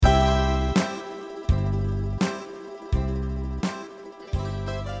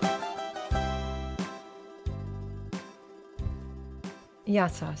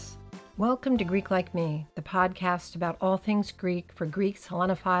Yassas. Welcome to Greek Like Me, the podcast about all things Greek for Greeks,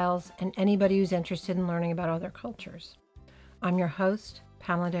 Hellenophiles, and anybody who's interested in learning about other cultures. I'm your host,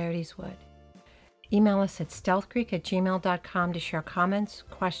 Pamela Diodes-Wood. Email us at stealthgreek@gmail.com to share comments,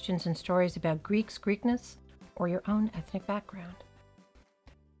 questions, and stories about Greekness, or your own ethnic background.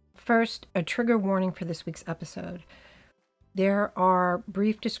 First, a trigger warning for this week's episode. There are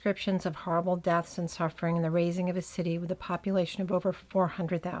brief descriptions of horrible deaths and suffering in the razing of a city with a population of over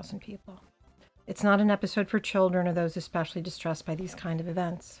 400,000 people. It's not an episode for children or those especially distressed by these kind of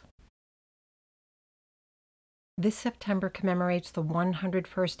events. This September commemorates the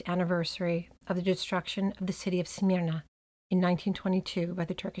 101st anniversary of the destruction of the city of Smyrna in 1922 by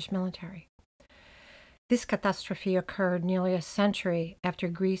the Turkish military. This catastrophe occurred nearly a century after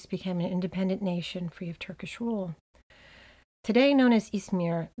Greece became an independent nation free of Turkish rule. Today known as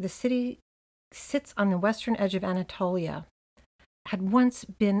Izmir, the city sits on the western edge of Anatolia, had once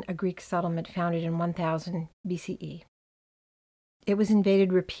been a Greek settlement founded in 1000 BCE. It was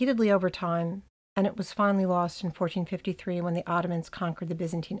invaded repeatedly over time, and it was finally lost in 1453 when the Ottomans conquered the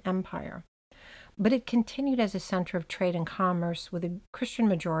Byzantine Empire. But it continued as a center of trade and commerce with a Christian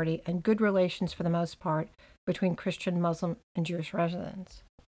majority and good relations for the most part between Christian, Muslim, and Jewish residents.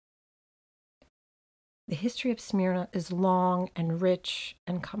 The history of Smyrna is long and rich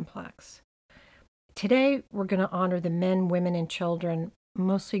and complex. Today, we're going to honor the men, women, and children,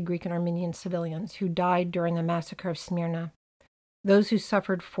 mostly Greek and Armenian civilians, who died during the massacre of Smyrna, those who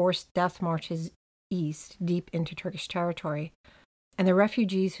suffered forced death marches east, deep into Turkish territory, and the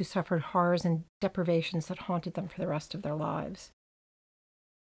refugees who suffered horrors and deprivations that haunted them for the rest of their lives.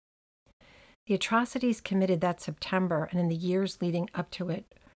 The atrocities committed that September and in the years leading up to it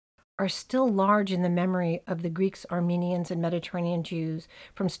are still large in the memory of the Greeks, Armenians, and Mediterranean Jews,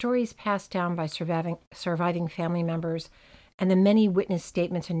 from stories passed down by surviving family members and the many witness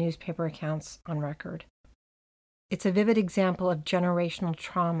statements and newspaper accounts on record. It's a vivid example of generational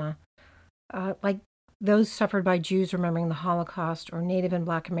trauma, like those suffered by Jews remembering the Holocaust or Native and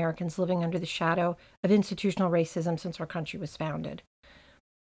Black Americans living under the shadow of institutional racism since our country was founded.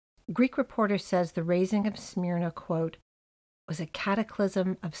 Greek reporter says the razing of Smyrna, quote, was a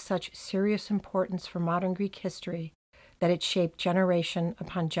cataclysm of such serious importance for modern Greek history that it shaped generation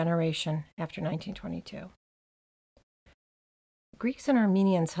upon generation after 1922. Greeks and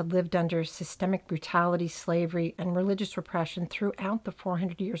Armenians had lived under systemic brutality, slavery, and religious repression throughout the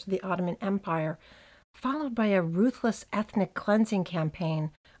 400 years of the Ottoman Empire, followed by a ruthless ethnic cleansing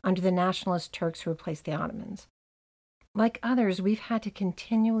campaign under the nationalist Turks who replaced the Ottomans. Like others, we've had to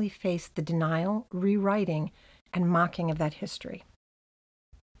continually face the denial, rewriting, and mocking of that history.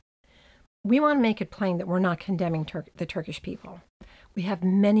 We want to make it plain that we're not condemning the Turkish people. We have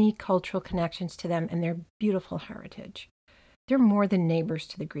many cultural connections to them and their beautiful heritage. They're more than neighbors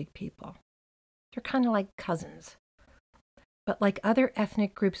to the Greek people. They're kind of like cousins. But like other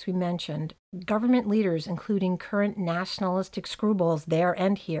ethnic groups we mentioned, government leaders, including current nationalistic screwballs there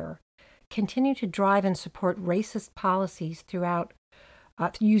and here, continue to drive and support racist policies throughout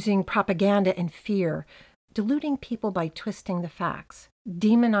using propaganda and fear, deluding people by twisting the facts,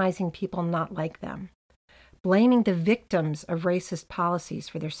 demonizing people not like them, blaming the victims of racist policies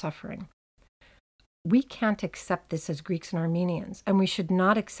for their suffering. We can't accept this as Greeks and Armenians, and we should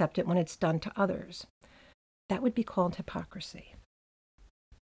not accept it when it's done to others. That would be called hypocrisy.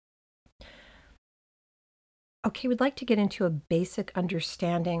 Okay, we'd like to get into a basic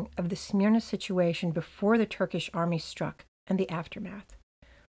understanding of the Smyrna situation before the Turkish army struck and the aftermath.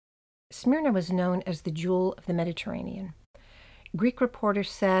 Smyrna was known as the jewel of the Mediterranean. Greek reporter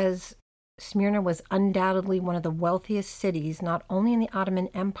says Smyrna was undoubtedly one of the wealthiest cities, not only in the Ottoman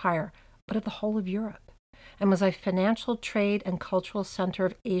Empire, but of the whole of Europe, and was a financial, trade, and cultural center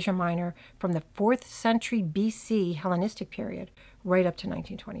of Asia Minor from the 4th century BC Hellenistic period right up to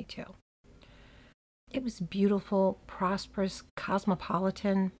 1922. It was beautiful, prosperous,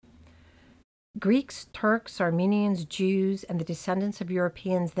 cosmopolitan. Greeks, Turks, Armenians, Jews, and the descendants of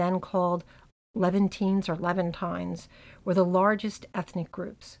Europeans then called Levantines or Levantines were the largest ethnic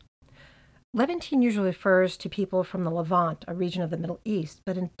groups. Levantine usually refers to people from the Levant, a region of the Middle East,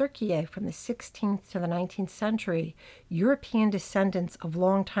 but in Turkey from the 16th to the 19th century, European descendants of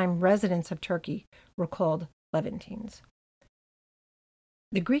longtime residents of Turkey were called Levantines.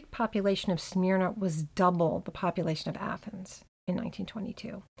 The Greek population of Smyrna was double the population of Athens in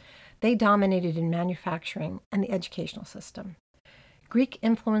 1922. They dominated in manufacturing and the educational system. Greek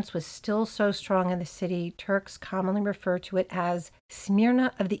influence was still so strong in the city, Turks commonly refer to it as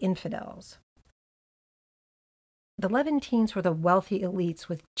Smyrna of the infidels. The Levantines were the wealthy elites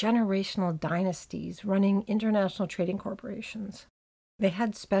with generational dynasties running international trading corporations. They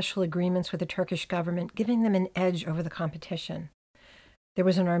had special agreements with the Turkish government, giving them an edge over the competition. There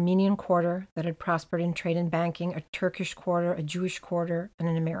was an Armenian quarter that had prospered in trade and banking, a Turkish quarter, a Jewish quarter, and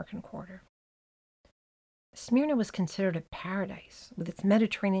an American quarter. Smyrna was considered a paradise, with its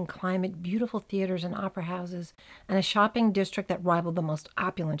Mediterranean climate, beautiful theaters and opera houses, and a shopping district that rivaled the most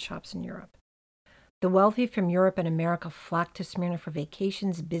opulent shops in Europe. The wealthy from Europe and America flocked to Smyrna for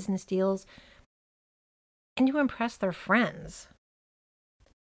vacations, business deals, and to impress their friends.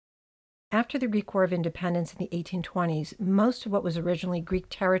 After the Greek War of Independence in the 1820s, most of what was originally Greek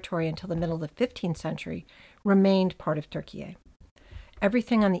territory until the middle of the 15th century remained part of Turkey.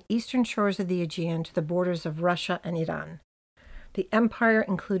 Everything on the eastern shores of the Aegean to the borders of Russia and Iran. The empire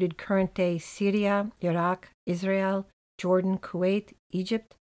included current-day Syria, Iraq, Israel, Jordan, Kuwait,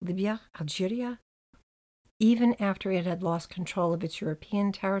 Egypt, Libya, Algeria, even after it had lost control of its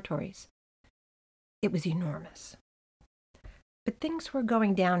European territories. It was enormous. But things were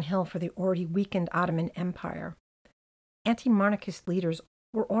going downhill for the already weakened Ottoman Empire. Anti-monarchist leaders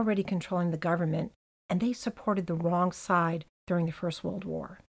were already controlling the government, and they supported the wrong side during the First World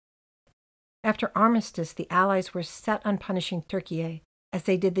War. After armistice, the Allies were set on punishing Turkey, as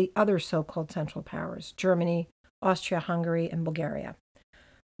they did the other so-called Central Powers, Germany, Austria-Hungary, and Bulgaria,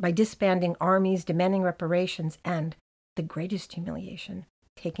 by disbanding armies, demanding reparations, and, the greatest humiliation,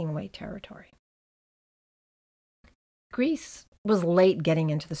 taking away territory. Greece was late getting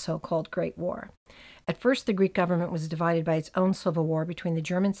into the so-called Great War. At first, the Greek government was divided by its own civil war between the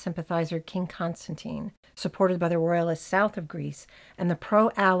German sympathizer King Constantine, supported by the royalists south of Greece, and the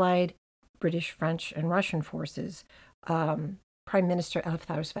pro-Allied British, French, and Russian forces, Prime Minister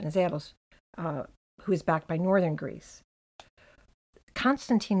Eleftherios Venizelos, who is backed by northern Greece.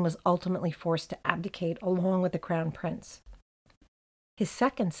 Constantine was ultimately forced to abdicate along with the crown prince. His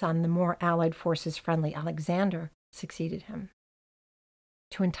second son, the more Allied forces-friendly Alexander, succeeded him.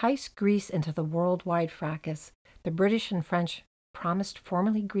 To entice Greece into the worldwide fracas, the British and French promised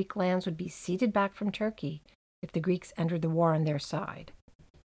formerly Greek lands would be ceded back from Turkey if the Greeks entered the war on their side.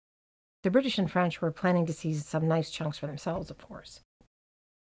 The British and French were planning to seize some nice chunks for themselves, of course.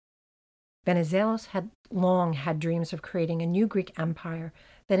 Venizelos had long had dreams of creating a new Greek empire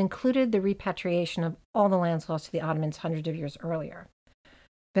that included the repatriation of all the lands lost to the Ottomans hundreds of years earlier.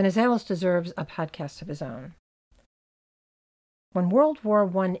 Venizelos deserves a podcast of his own. When World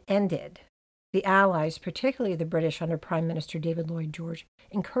War I ended, the Allies, particularly the British under Prime Minister David Lloyd George,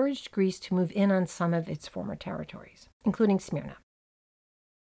 encouraged Greece to move in on some of its former territories, including Smyrna.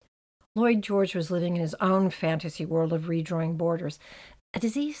 Lloyd George was living in his own fantasy world of redrawing borders, a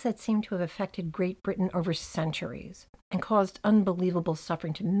disease that seemed to have affected Great Britain over centuries and caused unbelievable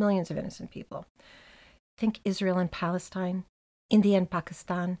suffering to millions of innocent people. Think Israel and Palestine, India and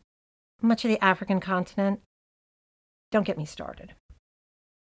Pakistan, much of the African continent. Don't get me started.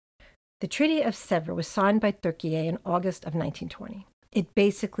 The Treaty of Sèvres was signed by Turkey in August of 1920. It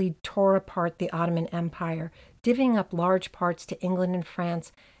basically tore apart the Ottoman Empire, divvying up large parts to England and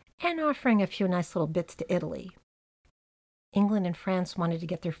France, and offering a few nice little bits to Italy. England and France wanted to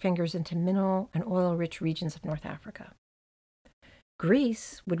get their fingers into mineral and oil-rich regions of North Africa.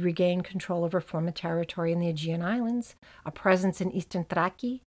 Greece would regain control over former territory in the Aegean Islands, a presence in eastern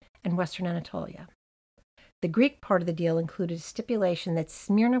Thrace and western Anatolia. The Greek part of the deal included a stipulation that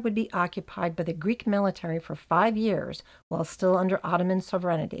Smyrna would be occupied by the Greek military for 5 years while still under Ottoman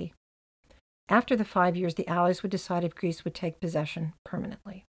sovereignty. After the 5 years, the Allies would decide if Greece would take possession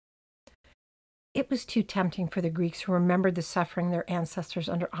permanently. It was too tempting for the Greeks who remembered the suffering of their ancestors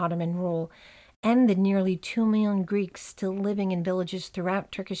under Ottoman rule and the nearly 2 million Greeks still living in villages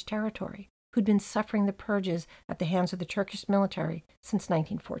throughout Turkish territory who'd been suffering the purges at the hands of the Turkish military since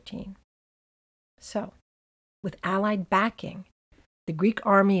 1914. So, with Allied backing, the Greek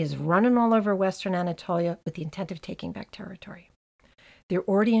army is running all over western Anatolia with the intent of taking back territory. They're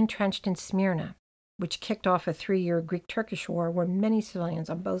already entrenched in Smyrna, which kicked off a 3-year Greek-Turkish war where many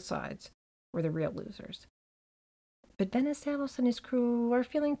civilians on both sides were the real losers. But Venizelos and his crew are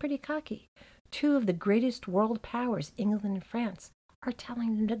feeling pretty cocky. 2 of the greatest world powers, England and France, are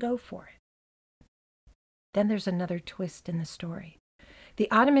telling them to go for it. Then there's another twist in the story. The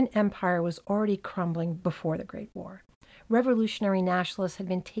Ottoman Empire was already crumbling before the Great War. Revolutionary nationalists had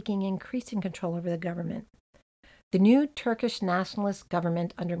been taking increasing control over the government. The new Turkish nationalist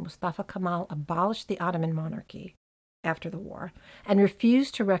government under Mustafa Kemal abolished the Ottoman monarchy after the war and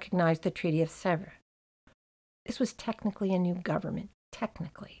refused to recognize the Treaty of Sèvres. This was technically a new government,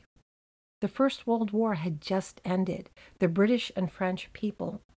 technically. The First World War had just ended. The British and French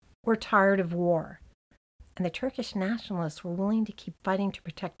people were tired of war. And the Turkish nationalists were willing to keep fighting to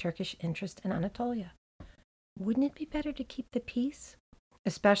protect Turkish interests in Anatolia. Wouldn't it be better to keep the peace?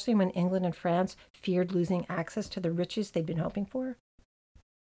 especially when England and France feared losing access to the riches they'd been hoping for?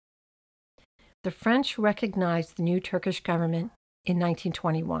 The French recognized the new Turkish government in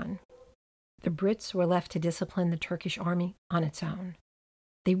 1921. The Brits were left to discipline the Turkish army on its own.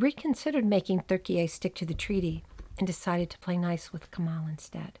 They reconsidered making Turkey stick to the treaty and decided to play nice with Kemal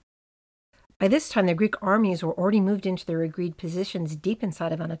instead. By this time, the Greek armies were already moved into their agreed positions deep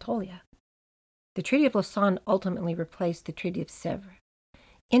inside of Anatolia. The Treaty of Lausanne ultimately replaced the Treaty of Sèvres.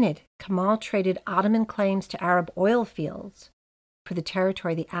 In it, Kemal traded Ottoman claims to Arab oil fields for the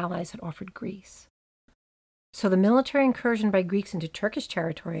territory the Allies had offered Greece. So the military incursion by Greeks into Turkish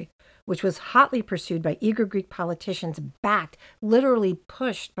territory, which was hotly pursued by eager Greek politicians, backed, literally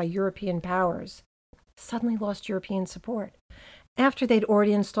pushed by European powers, suddenly lost European support, after they'd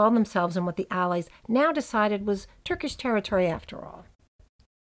already installed themselves in what the Allies now decided was Turkish territory after all.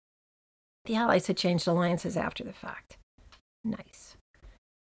 The Allies had changed alliances after the fact. Nice.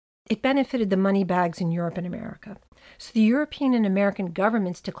 It benefited the money bags in Europe and America. So the European and American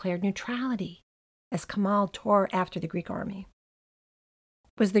governments declared neutrality as Kemal tore after the Greek army.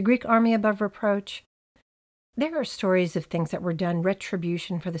 Was the Greek army above reproach? There are stories of things that were done,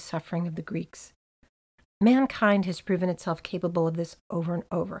 retribution for the suffering of the Greeks. Mankind has proven itself capable of this over and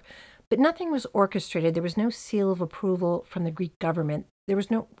over. But nothing was orchestrated. There was no seal of approval from the Greek government. There was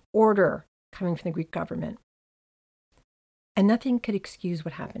no order coming from the Greek government. And nothing could excuse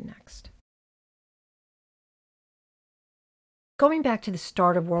what happened next. Going back to the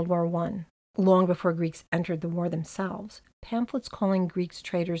start of World War I, long before Greeks entered the war themselves, pamphlets calling Greeks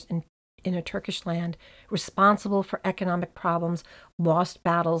traitors in a Turkish land responsible for economic problems, lost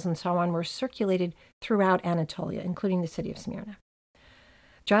battles, and so on were circulated throughout Anatolia, including the city of Smyrna.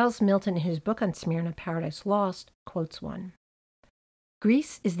 Giles Milton, in his book on Smyrna, Paradise Lost, quotes one.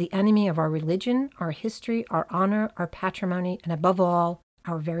 Greece is the enemy of our religion, our history, our honor, our patrimony, and above all,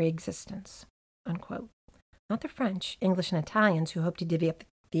 our very existence. Unquote. Not the French, English, and Italians who hoped to divvy up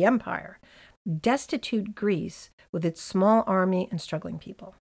the empire. Destitute Greece with its small army and struggling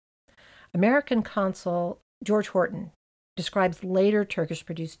people. American consul George Horton describes later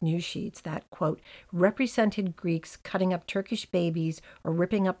Turkish-produced news sheets that, quote, represented Greeks cutting up Turkish babies or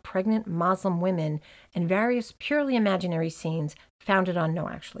ripping up pregnant Muslim women and various purely imaginary scenes founded on no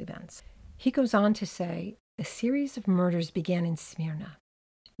actual events. He goes on to say, a series of murders began in Smyrna.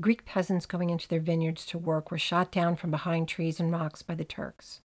 Greek peasants going into their vineyards to work were shot down from behind trees and rocks by the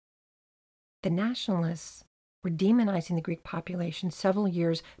Turks. The nationalists were demonizing the Greek population several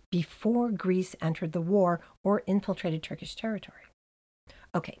years before Greece entered the war or infiltrated Turkish territory.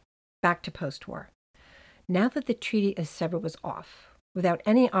 Okay, back to post-war. Now that the Treaty of Sèvres was off, without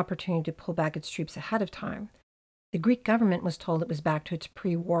any opportunity to pull back its troops ahead of time, the Greek government was told it was back to its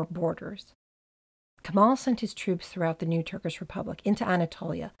pre-war borders. Kemal sent his troops throughout the new Turkish Republic into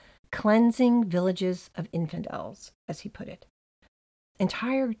Anatolia, cleansing villages of infidels, as he put it.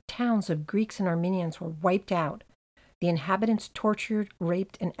 Entire towns of Greeks and Armenians were wiped out, the inhabitants tortured,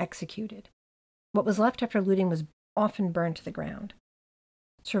 raped, and executed. What was left after looting was often burned to the ground.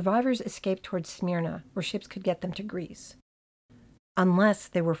 Survivors escaped towards Smyrna, where ships could get them to Greece, unless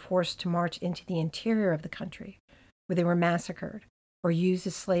they were forced to march into the interior of the country, where they were massacred or used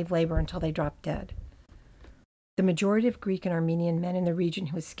as slave labor until they dropped dead. The majority of Greek and Armenian men in the region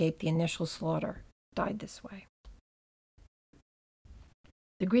who escaped the initial slaughter died this way.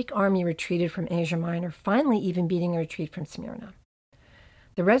 The Greek army retreated from Asia Minor, finally even beating a retreat from Smyrna.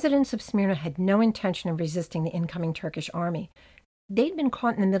 The residents of Smyrna had no intention of resisting the incoming Turkish army. They'd been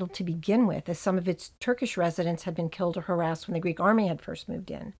caught in the middle to begin with, as some of its Turkish residents had been killed or harassed when the Greek army had first moved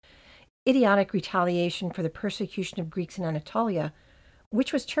in. Idiotic retaliation for the persecution of Greeks in Anatolia,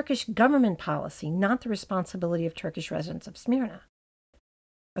 which was Turkish government policy, not the responsibility of Turkish residents of Smyrna.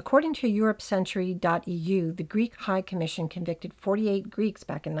 According to EuropeCentury.eu, the Greek High Commission convicted 48 Greeks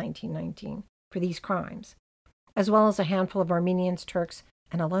back in 1919 for these crimes, as well as a handful of Armenians, Turks,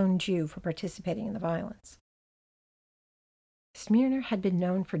 and a lone Jew for participating in the violence. Smyrna had been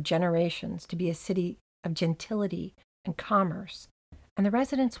known for generations to be a city of gentility and commerce, and the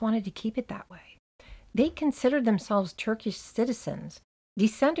residents wanted to keep it that way. They considered themselves Turkish citizens,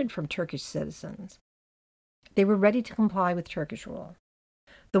 descended from Turkish citizens. They were ready to comply with Turkish rule.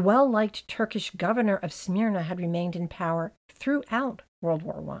 The well-liked Turkish governor of Smyrna had remained in power throughout World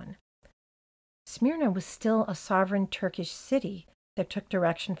War I. Smyrna was still a sovereign Turkish city that took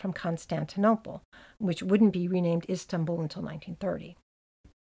direction from Constantinople, which wouldn't be renamed Istanbul until 1930.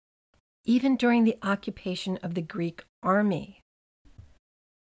 Even during the occupation of the Greek army.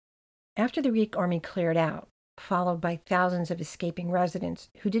 After the Greek army cleared out, followed by thousands of escaping residents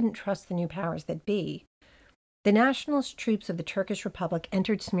who didn't trust the new powers that be, The nationalist troops of the Turkish Republic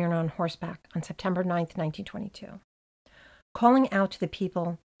entered Smyrna on horseback on September 9th, 1922, calling out to the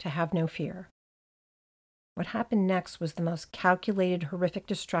people to have no fear. What happened next was the most calculated, horrific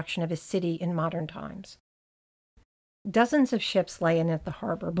destruction of a city in modern times. Dozens of ships lay in at the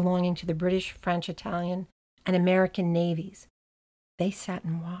harbor belonging to the British, French, Italian, and American navies. They sat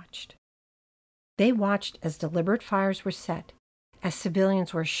and watched. They watched as deliberate fires were set, as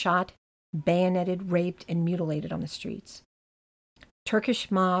civilians were shot, bayoneted, raped, and mutilated on the streets.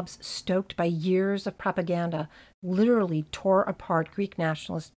 Turkish mobs, stoked by years of propaganda, literally tore apart Greek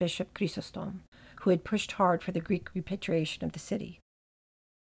nationalist Bishop Chrysostom, who had pushed hard for the Greek repatriation of the city.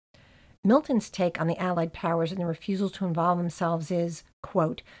 Milton's take on the Allied powers and the refusal to involve themselves is,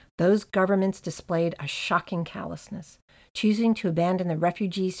 quote, those governments displayed a shocking callousness, choosing to abandon the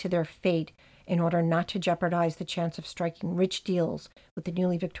refugees to their fate in order not to jeopardize the chance of striking rich deals with the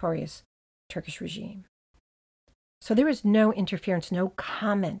newly victorious Turkish regime. So there was no interference, no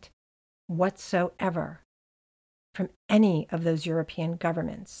comment whatsoever from any of those European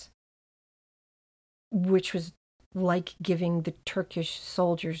governments, which was like giving the Turkish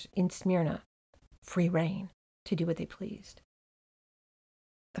soldiers in Smyrna free rein to do what they pleased.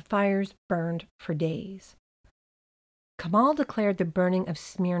 The fires burned for days. Kemal declared the burning of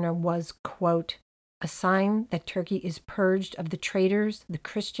Smyrna was, quote, a sign that Turkey is purged of the traitors, the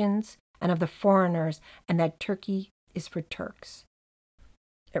Christians, and of the foreigners, and that Turkey is for Turks.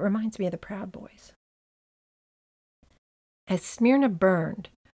 It reminds me of the Proud Boys. As Smyrna burned,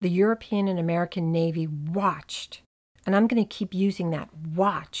 the European and American Navy watched, and I'm going to keep using that,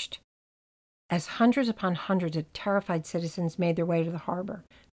 watched, as hundreds upon hundreds of terrified citizens made their way to the harbor,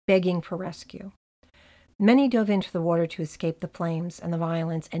 begging for rescue. Many dove into the water to escape the flames and the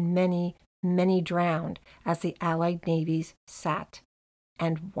violence, and many, many drowned as the Allied navies sat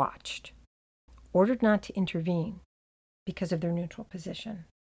and watched, ordered not to intervene because of their neutral position.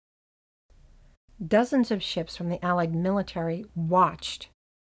 Dozens of ships from the Allied military watched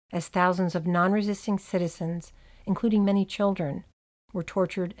as thousands of non-resisting citizens, including many children, were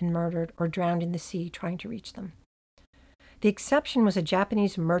tortured and murdered or drowned in the sea trying to reach them. The exception was a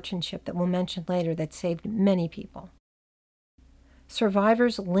Japanese merchant ship that we'll mention later that saved many people.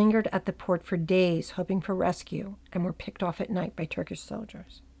 Survivors lingered at the port for days hoping for rescue and were picked off at night by Turkish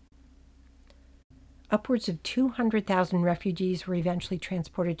soldiers. Upwards of 200,000 refugees were eventually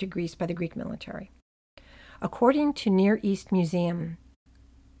transported to Greece by the Greek military. According to Near East Museum,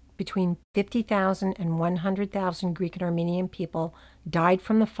 between 50,000 and 100,000 Greek and Armenian people died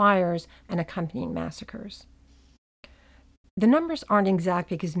from the fires and accompanying massacres. The numbers aren't exact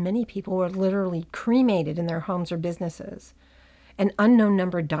because many people were literally cremated in their homes or businesses. An unknown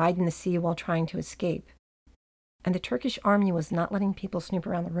number died in the sea while trying to escape. And the Turkish army was not letting people snoop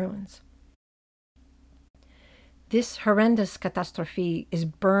around the ruins. This horrendous catastrophe is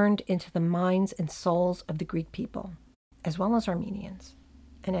burned into the minds and souls of the Greek people, as well as Armenians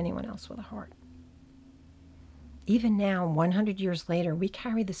and anyone else with a heart. Even now, 100 years later, we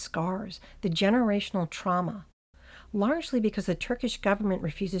carry the scars, the generational trauma, largely because the Turkish government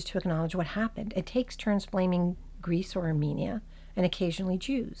refuses to acknowledge what happened. It takes turns blaming Greece or Armenia, and occasionally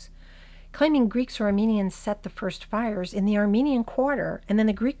Jews, claiming Greeks or Armenians set the first fires in the Armenian quarter and then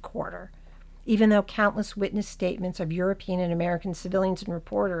the Greek quarter, even though countless witness statements of European and American civilians and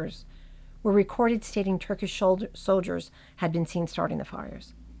reporters were recorded stating Turkish soldiers had been seen starting the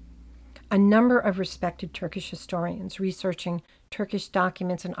fires. A number of respected Turkish historians researching Turkish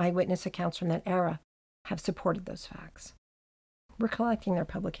documents and eyewitness accounts from that era have supported those facts. We're collecting their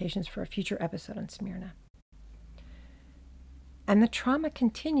publications for a future episode on Smyrna. And the trauma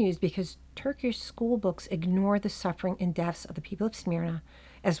continues because Turkish school books ignore the suffering and deaths of the people of Smyrna,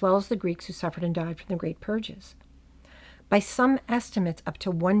 as well as the Greeks who suffered and died from the Great Purges. By some estimates, up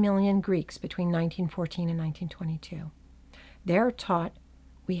to 1 million Greeks between 1914 and 1922. They're taught,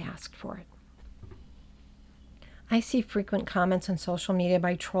 we asked for it. I see frequent comments on social media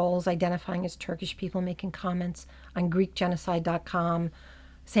by trolls identifying as Turkish people making comments on GreekGenocide.com,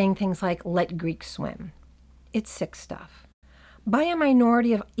 saying things like, let Greeks swim. It's sick stuff. By a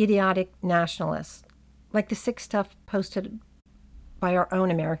minority of idiotic nationalists, like the sick stuff posted by our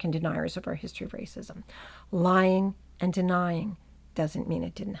own American deniers of our history of racism. Lying and denying doesn't mean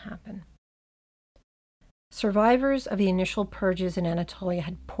it didn't happen. Survivors of the initial purges in Anatolia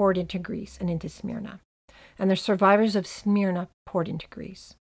had poured into Greece and into Smyrna, and the survivors of Smyrna poured into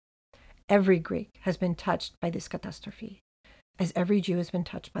Greece. Every Greek has been touched by this catastrophe, as every Jew has been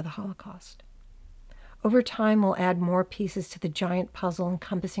touched by the Holocaust. Over time, we'll add more pieces to the giant puzzle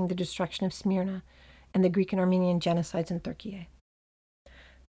encompassing the destruction of Smyrna and the Greek and Armenian genocides in Turkey.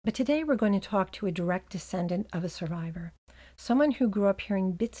 But today we're going to talk to a direct descendant of a survivor, someone who grew up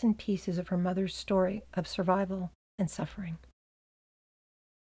hearing bits and pieces of her mother's story of survival and suffering.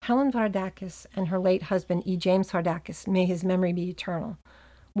 Helen Vardakis and her late husband, E. James Vardakis, may his memory be eternal,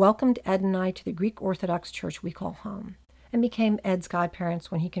 welcomed Ed and I to the Greek Orthodox church we call home, and became Ed's godparents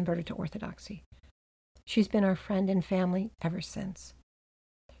when he converted to Orthodoxy. She's been our friend and family ever since.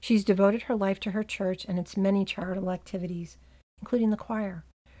 She's devoted her life to her church and its many charitable activities, including the choir,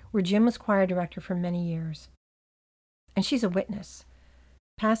 where Jim was choir director for many years. And she's a witness,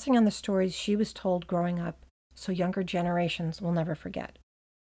 passing on the stories she was told growing up so younger generations will never forget.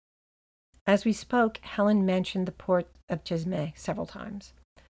 As we spoke, Helen mentioned the port of Chesme several times.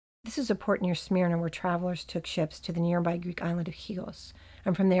 This is a port near Smyrna where travelers took ships to the nearby Greek island of Chios,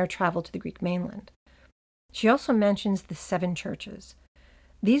 and from there traveled to the Greek mainland. She also mentions the 7 churches.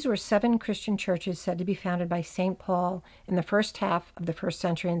 These were 7 Christian churches said to be founded by St. Paul in the first half of the 1st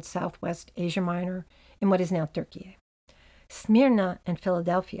century in southwest Asia Minor, in what is now Turkey. Smyrna and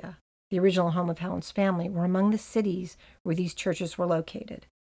Philadelphia, the original home of Helen's family, were among the cities where these churches were located.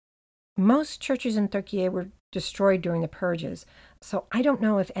 Most churches in Turkey were destroyed during the purges, so I don't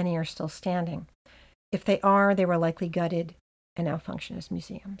know if any are still standing. If they are, they were likely gutted and now function as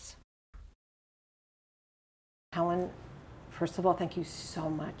museums. Helen, first of all, thank you so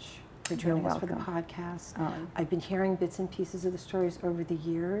much for joining us for the podcast. I've been hearing bits and pieces of the stories over the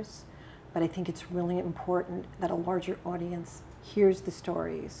years, but I think it's really important that a larger audience hears the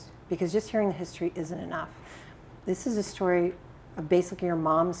stories, because just hearing the history isn't enough. This is a story of basically your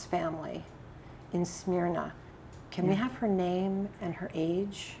mom's family in Smyrna. Can we have her name and her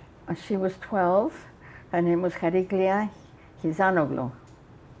age? She was 12. Her name was Chariklia Hizanoglu.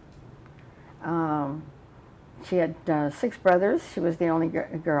 She had 6 brothers. She was the only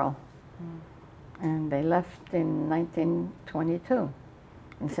girl. And they left in 1922,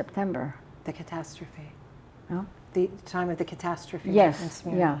 in September. The catastrophe. Huh? The time of the catastrophe. Yes, in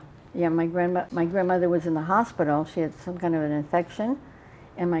Smyrna. yeah. My grandmother was in the hospital. She had some kind of an infection,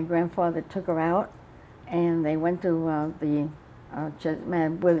 and my grandfather took her out, and they went to the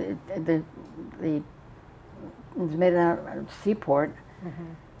seaport,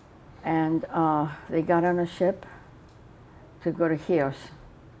 and they got on a ship to go to Chios.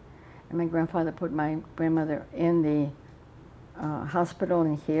 And my grandfather put my grandmother in the hospital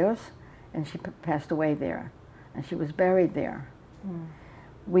in Chios, and she passed away there, and she was buried there.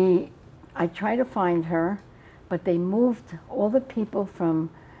 I tried to find her, but they moved all the people from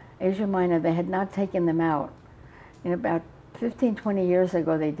Asia Minor. They had not taken them out. In about 15, 20 years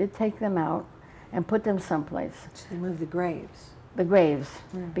ago, they did take them out and put them someplace. So they moved the graves. The graves,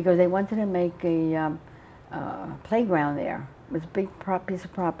 because they wanted to make a playground there. It was a big piece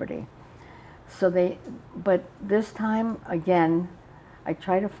of property. But this time, again, I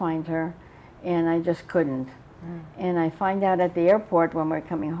tried to find her, and I just couldn't. And I find out at the airport when we're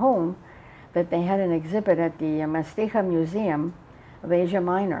coming home that they had an exhibit at the Masticha Museum of Asia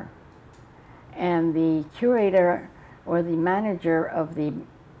Minor. And the curator or the manager of the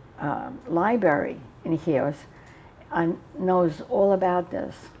library in Chios knows all about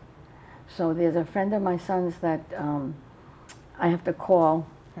this. So there's a friend of my son's that I have to call,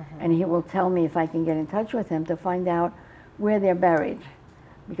 and he will tell me if I can get in touch with him to find out where they're buried,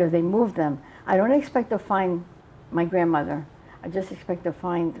 because they moved them. I don't expect to find my grandmother. I just expect to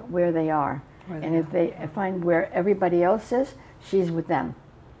find where they are. And if they find where everybody else is, she's with them.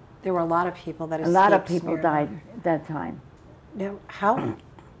 There were a lot of people that escaped. A lot of people Smyrna. died at that time. Now,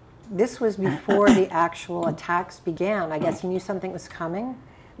 this was before the actual attacks began. I guess he knew something was coming.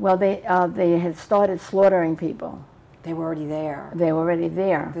 Well, they had started slaughtering people. They were already there. They were already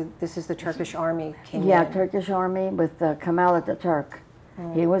there. This is the Turkish army came in. Yeah, Turkish army with Kemal Atatürk.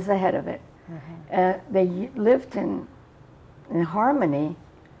 He was the head of it. They lived in harmony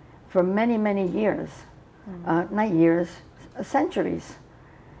for many, many years. Not years, centuries.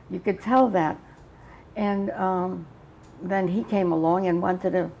 You could tell that. And then he came along and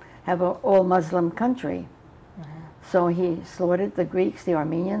wanted to have an all-Muslim country. So he slaughtered the Greeks, the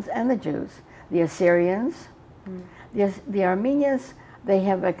Armenians, and the Jews. The Assyrians. The Armenians, they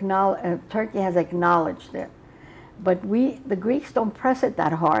have acknowledged, Turkey has acknowledged it. But the Greeks don't press it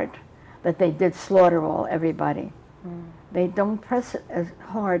that hard, that they did slaughter everybody. They don't press it as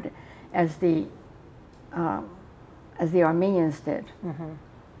hard as the Armenians did.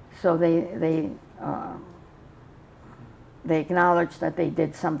 So they acknowledged that they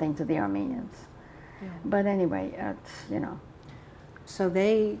did something to the Armenians. But anyway, it's, So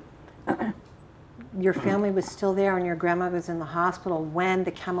your family was still there and your grandma was in the hospital when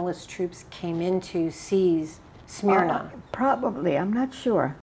the Kemalist troops came in to seize Smyrna. Probably, I'm not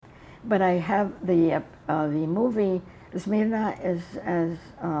sure. But I have the movie Smyrna is as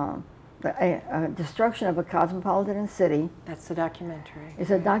the destruction of a cosmopolitan city. That's the documentary. It's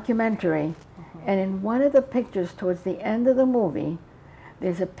a documentary, and in one of the pictures towards the end of the movie,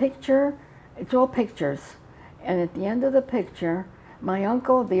 there's a picture. It's all pictures, and at the end of the picture, my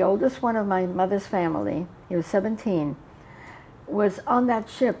uncle, the oldest one of my mother's family, he was 17, was on that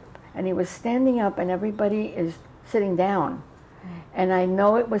ship, and he was standing up, and everybody is sitting down. And I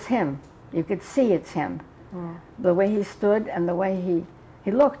know it was him. You could see it's him. The way he stood and the way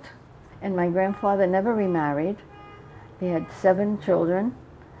he looked. And my grandfather never remarried. He had 7 children.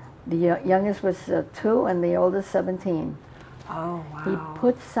 The youngest was 2 and the oldest 17. Oh, wow.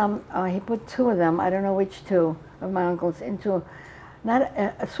 He put 2 of them, I don't know which 2 of my uncles, into not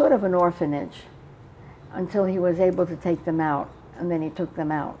a sort of an orphanage until he was able to take them out. And then he took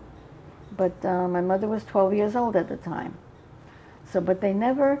them out. But my mother was 12 years old at the time. So, but they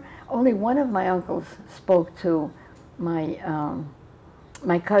never, only one of my uncles spoke to my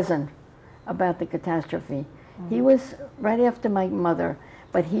cousin about the catastrophe. He was right after my mother,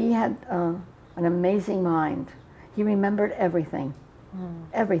 but he had an amazing mind. He remembered everything,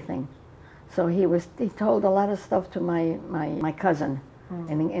 everything. So he told a lot of stuff to my cousin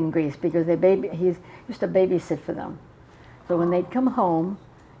in Greece, because he used to babysit for them. So when they'd come home,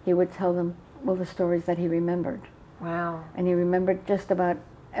 he would tell them all the stories that he remembered. Wow. And he remembered just about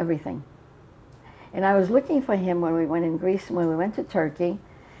everything. And I was looking for him when we went in Greece, when we went to Turkey,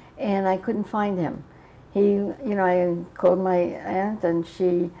 and I couldn't find him. I called my aunt, and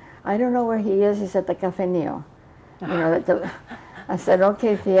I don't know where he is. He's at the Cafenio. I said,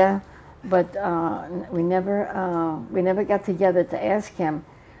 okay, Thea, but we never got together to ask him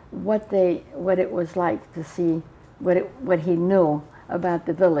what it was like to see what he knew about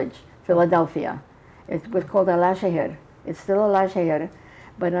the village, Philadelphia. It was called Al-Ashahir. It's still Al-Ashahir,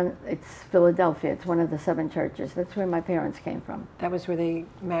 but it's Philadelphia. It's one of the 7 churches. That's where my parents came from. That was where they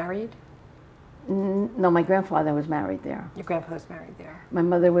married? No, my grandfather was married there. Your grandpa was married there. My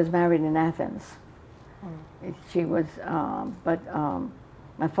mother was married in Athens. She was,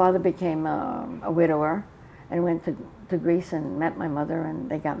 my father became a widower and went to Greece and met my mother, and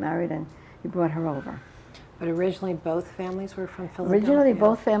they got married, and he brought her over. But originally both families were from Philadelphia? Originally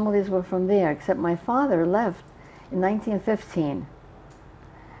both families were from there, except my father left in 1915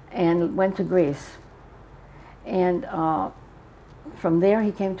 and went to Greece. And from there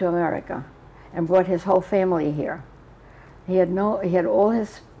he came to America and brought his whole family here. He had all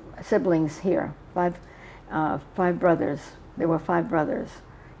his siblings here, 5 brothers. There were 5 brothers,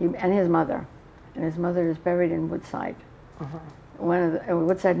 and his mother. And his mother is buried in Woodside,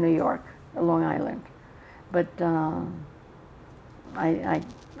 Woodside, New York, Long Island. But I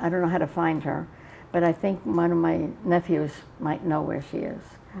don't know how to find her, but I think one of my nephews might know where she is.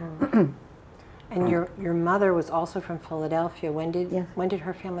 And your mother was also from Philadelphia. When did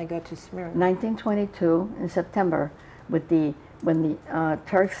her family go to Smyrna? 1922 in September, when the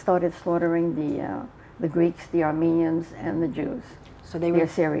Turks started slaughtering the Greeks, the Armenians, and the Jews. So the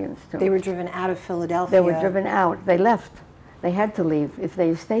Assyrians too. They were driven out of Philadelphia. They were driven out. They left. They had to leave. If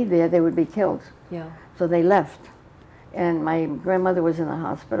they stayed there, they would be killed. Yeah. So they left. And my grandmother was in the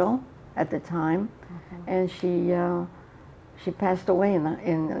hospital at the time, and she passed away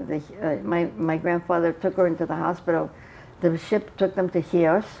my grandfather took her into the hospital. The ship took them to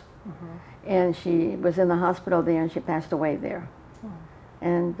Chios, and she was in the hospital there, and she passed away there.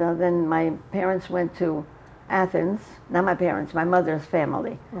 And then my parents went to Athens. Not my parents, my mother's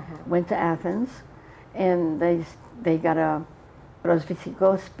family went to Athens, and they got a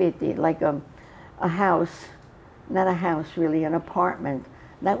prosvitiko spiti, like a house, not a house really, an apartment.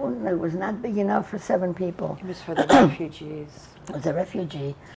 That was not big enough for 7 people. It was for the refugees. It was a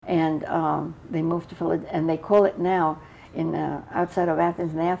refugee, and they moved to Philadelphia, and they call it now outside of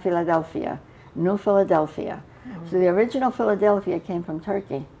Athens, Nea Philadelphia, New Philadelphia. So the original Philadelphia came from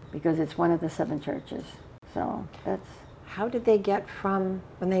Turkey because it's one of the 7 churches. So that's. How did they get from,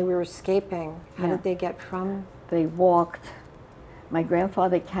 when they were escaping, how did they get from? They walked. My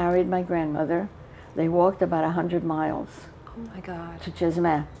grandfather carried my grandmother. They walked about 100 miles. Oh my God. To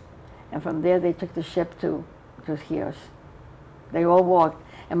Chesme. And from there they took the ship to Chios. They all walked.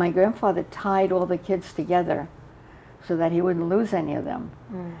 And my grandfather tied all the kids together so that he wouldn't lose any of them.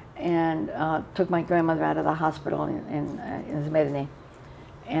 And took my grandmother out of the hospital in Smyrna.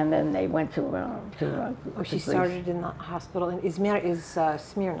 And then they went to she started in the hospital in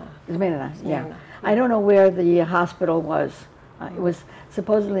Smyrna. Smyrna, yeah. I don't know where the hospital was. It was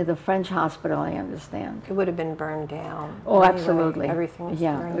supposedly the French hospital, I understand. It would have been burned down. Oh, anyway. absolutely. Everything was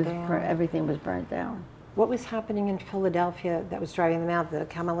burned down. Everything was burned down. What was happening in Philadelphia that was driving them out? The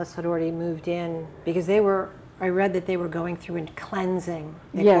Kemalists had already moved in because they were, I read that they were going through and cleansing.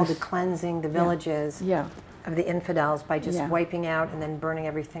 They called it cleansing the villages of the infidels by just wiping out and then burning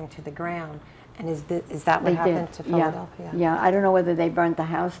everything to the ground. And is that what happened to Philadelphia? Yeah, I don't know whether they burnt the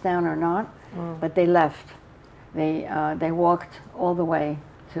house down or not, but they left. They walked all the way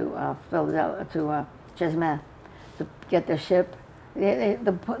to Philadelphia, to Chesmet, to get the ship,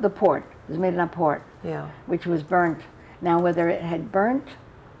 the port, Smyrna port, which was burnt. Now, whether it had burnt,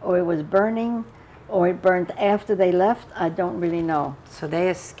 or it was burning, or it burnt after they left, I don't really know. So they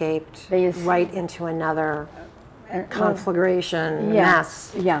escaped right into another conflagration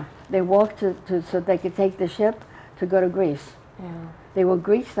mess. Yeah, they walked so they could take the ship to go to Greece. Yeah. They were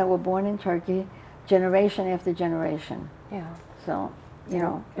Greeks that were born in Turkey, generation after generation. Yeah. So, you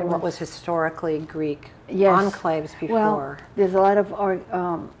know. And what was historically Greek enclaves before? Well, there's a lot of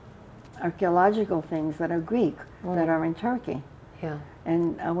archaeological things that are Greek that are in Turkey. Yeah.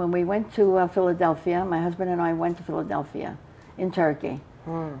 And when we went to Philadelphia, my husband and I went to Philadelphia in Turkey.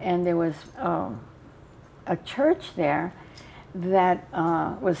 And there was a church there that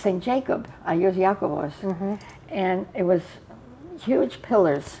was St. Jacob, Ayos Yakovos. And it was huge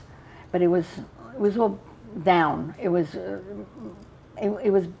pillars, but it was all down. It was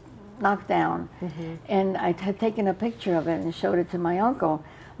knocked down. And I had taken a picture of it and showed it to my uncle,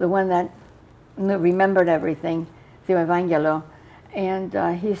 the one that remembered everything, the Evangelo. And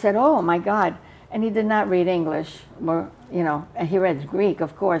he said, "Oh my God!" And he did not read English, or and he read Greek,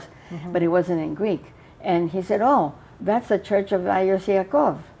 of course, but it wasn't in Greek. And he said, "Oh, that's the Church of Ayos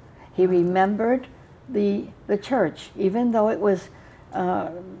Yaakov." He remembered the church, even though it was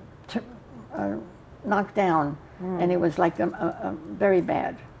knocked down, and it was like very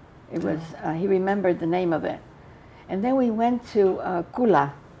bad. It was. He remembered the name of it. And then we went to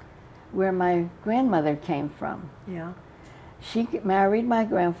Kula, where my grandmother came from. Yeah. She married my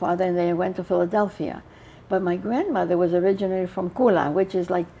grandfather, and they went to Philadelphia. But my grandmother was originally from Kula, which is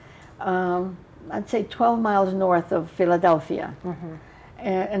like, I'd say 12 miles north of Philadelphia.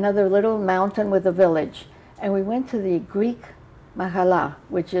 Another little mountain with a village. And we went to the Greek Mahala,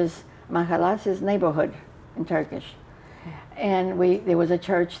 which is, Mahalas is neighborhood in Turkish. And there was a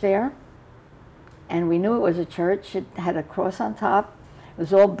church there, and we knew it was a church. It had a cross on top. It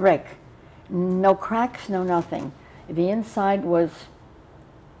was all brick. No cracks, no nothing. The inside was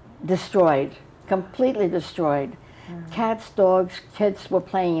destroyed, completely destroyed. Cats, dogs, kids were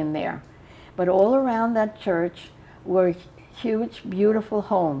playing in there. But all around that church were huge, beautiful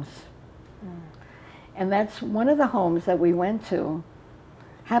homes. And that's one of the homes that we went to,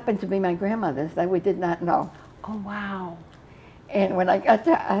 happened to be my grandmother's, that we did not know. Oh, wow. And when I got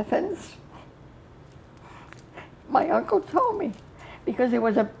to Athens, my uncle told me, because there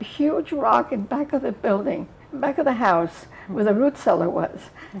was a huge rock in back of the building, back of the house, where the root cellar was.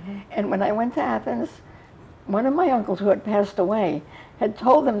 And when I went to Athens, one of my uncles who had passed away had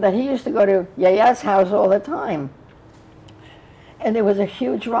told them that he used to go to Yaya's house all the time. And there was a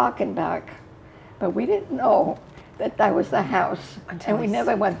huge rock in back. But we didn't know that that was the house. And we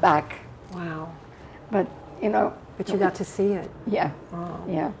never went back. Wow. But, But you got to see it. Yeah. Oh.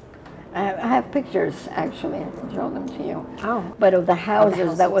 Yeah. I have pictures, actually. I can show them to you. Oh. But of the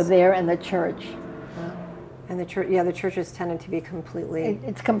houses that were there and the church. And the church, the churches tended to be completely.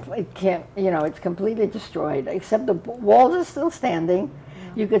 It's completely destroyed. Except the walls are still standing.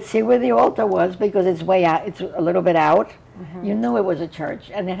 You could see where the altar was because it's way out. It's a little bit out. You knew it was a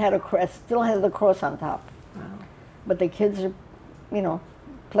church, and it had still has the cross on top. Wow. But the kids are,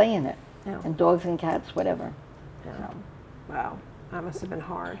 playing it, Yeah. and dogs and cats, whatever. Yeah. So. Wow. That must have been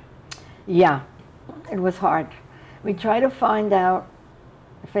hard. Yeah, it was hard. We tried to find out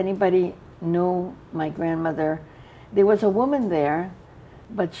if anybody knew my grandmother. There was a woman there,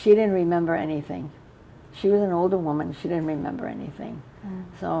 but she didn't remember anything. She was an older woman. She didn't remember anything.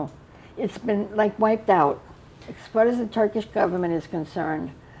 So it's been like wiped out. As far as the Turkish government is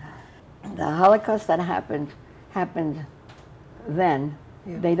concerned, the Holocaust that happened then.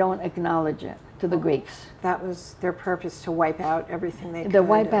 Yeah. They don't acknowledge it to the Greeks. That was their purpose, to wipe out everything they could. To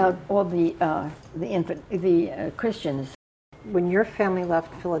wipe out all the Christians. When your family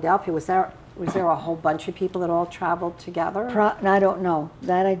left Philadelphia, was there a whole bunch of people that all traveled together? I don't know.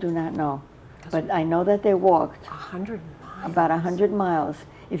 That I do not know. But I know that they walked 100 miles. about 100 miles.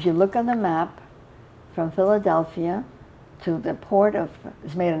 If you look on the map, from Philadelphia to the port of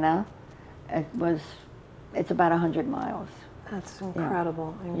Smyrna, it's about 100 miles. That's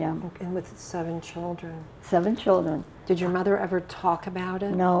incredible. Yeah. And with 7 children. 7 children. Did your mother ever talk about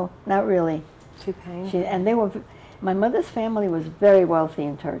it? No, not really. Too painful. My mother's family was very wealthy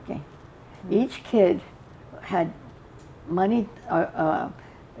in Turkey. Each kid had money,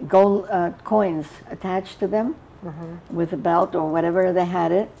 gold coins attached to them with a belt or whatever they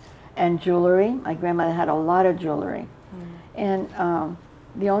had it, and jewelry. My grandmother had a lot of jewelry. And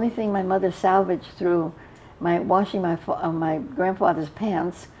the only thing my mother salvaged through washing my grandfather's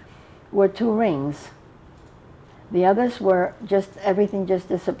pants were 2 rings. The others were everything just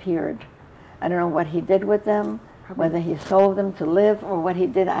disappeared. I don't know what he did with them, whether he sold them to live or what he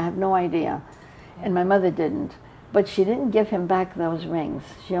did, I have no idea. And my mother didn't. But she didn't give him back those rings.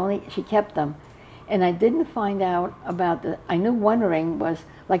 She kept them. And I didn't find out about I knew one ring was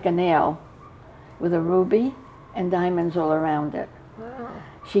like a nail with a ruby and diamonds all around it. Wow.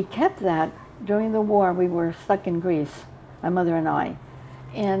 She kept that during the war. We were stuck in Greece, my mother and I.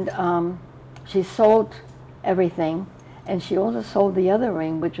 And she sold everything. And she also sold the other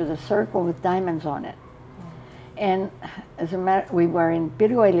ring, which was a circle with diamonds on it. And as a matter, we were in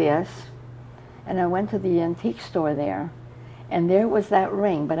Piruelias, and I went to the antique store there, and there was that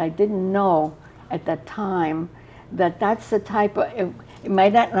ring, but I didn't know at that time that that's the type of, it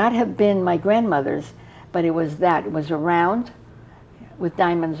might not have been my grandmother's, but it was that. It was a round with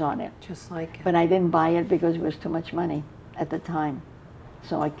diamonds on it. Just like it. But I didn't buy it because it was too much money at the time.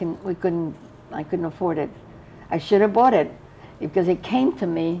 So I couldn't afford it. I should have bought it because it came to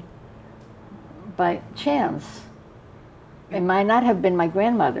me by chance. It might not have been my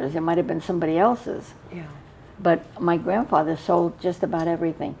grandmother's, it might have been somebody else's. Yeah. But my grandfather sold just about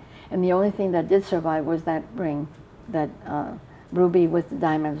everything. And the only thing that did survive was that ring, that ruby with the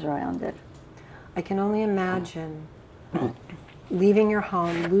diamonds around it. I can only imagine leaving your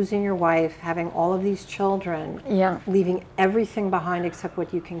home, losing your wife, having all of these children, leaving everything behind except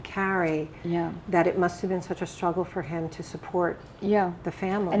what you can carry, that it must have been such a struggle for him to support the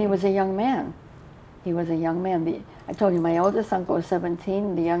family. And he was a young man. He was a young man. I told you, my oldest uncle was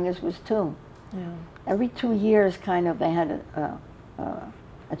 17, the youngest was 2. Yeah. Every 2 years, kind of, they had a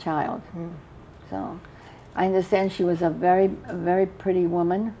child. So I understand she was a very pretty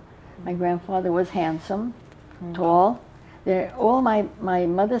woman. My grandfather was handsome, tall. All my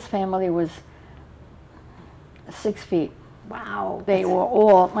mother's family was 6 feet. Wow. They were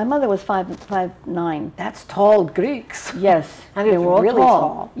all, my mother was 5'9". That's tall Greeks. Yes. And they it's were all really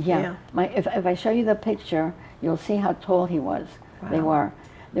tall. Yeah. If I show you the picture, you'll see how tall he was. Wow.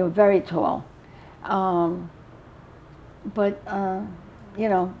 They were very tall. But,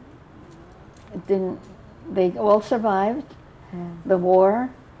 they all survived the war,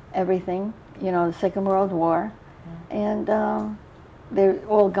 everything, the Second World War. And they're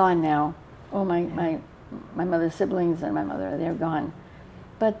all gone now. All my mother's siblings and my mother, they're gone.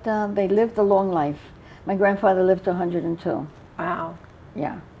 But they lived a long life. My grandfather lived to 102. Wow.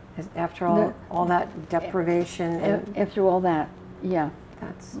 Yeah. After all that deprivation. After all that, yeah.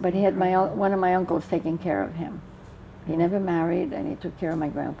 But he had incredible. one of my uncles taking care of him. He never married, and he took care of my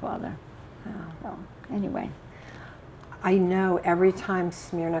grandfather. Wow. So, anyway. I know every time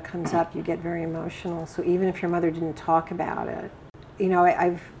Smyrna comes up, you get very emotional. So even if your mother didn't talk about it,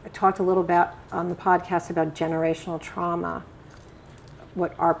 I've talked a little about on the podcast about generational trauma.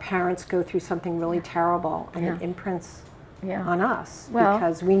 What our parents go through something really terrible, and it imprints on us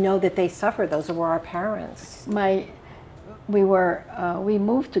because we know that they suffer. Those were our parents. We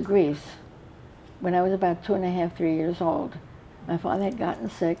moved to Greece when I was about 2.5, 3 years old. My father had gotten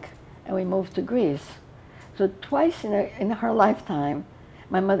sick, and we moved to Greece. So twice in her lifetime,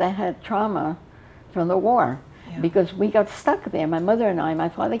 my mother had trauma from the war because we got stuck there. My mother and I. My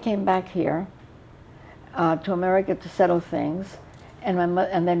father came back here to America to settle things,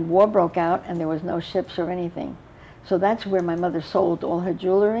 and then war broke out, and there was no ships or anything. So that's where my mother sold all her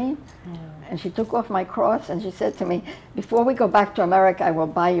jewelry, and she took off my cross, and she said to me, "Before we go back to America, I will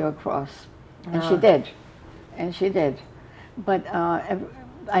buy you a cross." And she did, But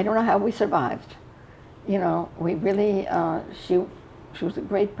I don't know how we survived. We really, she was a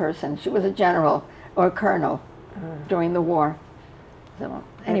great person. She was a general or a colonel during the war. So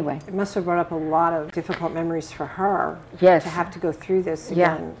anyway. It must have brought up a lot of difficult memories for her. Yes. To have to go through this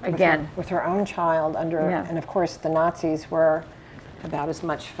again. With her own child and of course the Nazis were about as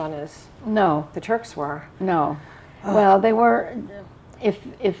much fun as the Turks were. No. Well, they were,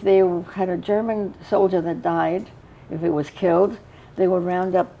 if they had a German soldier that died, if it was killed, they would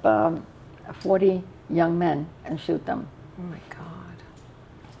round up 40 young men and shoot them. Oh my God.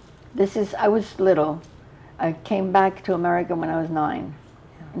 I was little. I came back to America when I was 9,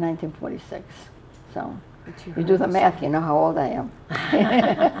 in 1946. So you do the math, you know how old I am.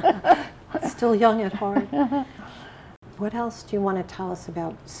 Still young at heart. What else do you want to tell us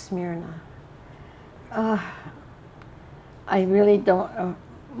about Smyrna? I really don't.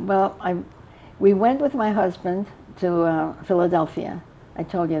 We went with my husband to Philadelphia. I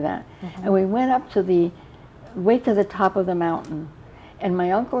told you that. And we went up to way to the top of the mountain. And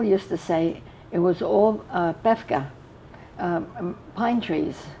my uncle used to say it was all pefka, pine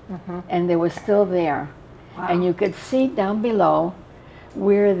trees, and they were still there. Wow. And you could see down below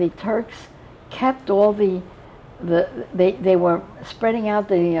where the Turks kept all they were spreading out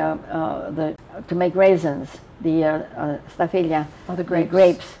to make raisins, the stafiglia, Oh, the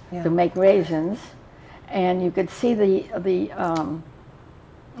grapes. Yeah. To make raisins, and you could see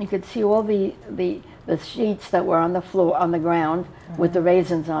you could see all the sheets that were on the floor, on the ground, with the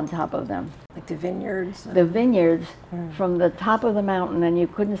raisins on top of them. Like the vineyards. The vineyards from the top of the mountain, and you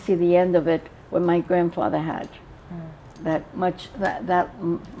couldn't see the end of it. What my grandfather had, that much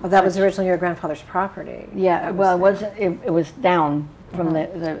Well, that was originally your grandfather's property. Yeah, well, it wasn't. It was down from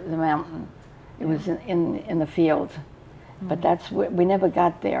the mountain. It was in the field, but that's we never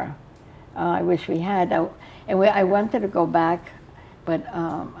got there. I wish we had. I wanted to go back, but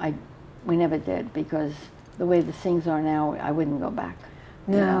we never did, because the way the things are now, I wouldn't go back.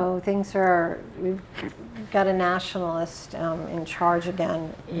 No, things are. We've got a nationalist in charge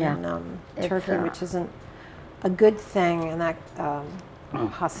again in Turkey, which isn't a good thing, and that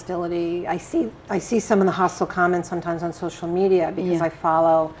hostility. I see some of the hostile comments sometimes on social media, because I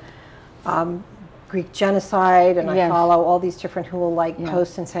follow Greek genocide, and I follow all these different who will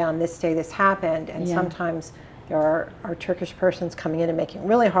post and say on this day this happened, and sometimes there are Turkish persons coming in and making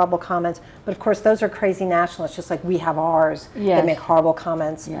really horrible comments, but of course those are crazy nationalists, just like we have ours that make horrible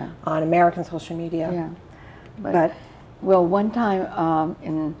comments on American social media. Yeah, but well, one time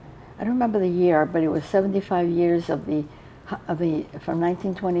I don't remember the year, but it was 75 years of the from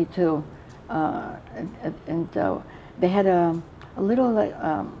 1922, and they had a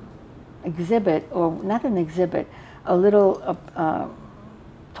little exhibit, or not an exhibit, a little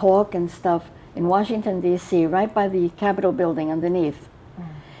talk and stuff in Washington, D.C., right by the Capitol building underneath.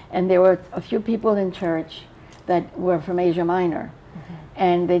 And there were a few people in church that were from Asia Minor,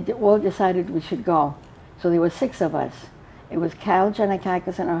 and they all decided we should go. So there were 6 of us. It was Cal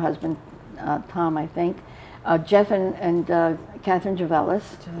Janakakis and her husband, Tom, I think, Jeff and Catherine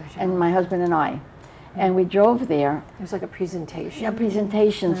Javelis, and my husband and I. And we drove there. It was like a presentation. Yeah,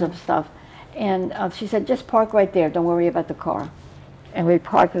 presentations of stuff. And she said, just park right there, don't worry about the car. And we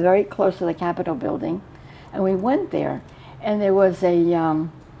parked very close to the Capitol building. And we went there, and there was a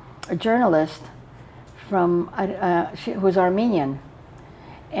journalist from, who was Armenian.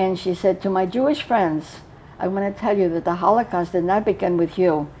 And she said, to my Jewish friends, I want to tell you that the Holocaust did not begin with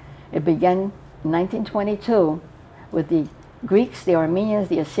you. It began in 1922 with the Greeks, the Armenians,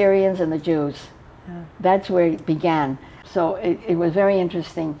 the Assyrians, and the Jews. That's where it began. So it was very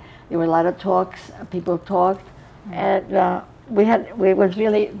interesting. There were a lot of talks, people talked, and it was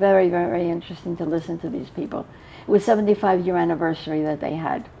really very, very interesting to listen to these people. It was 75-year anniversary that they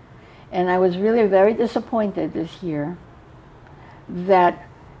had. And I was really very disappointed this year that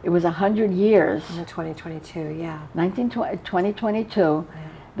it was 100 years. In 2022, yeah. 2022,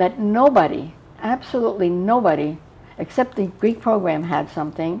 that nobody, absolutely nobody, except the Greek program had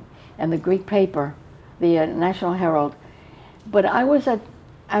something, and the Greek paper, the National Herald. But I was at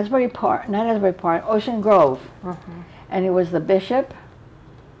Asbury Park, not Asbury Park, Ocean Grove, and it was the bishop,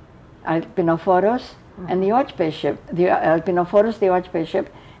 Albinophoros, and the archbishop, Albinophoros, the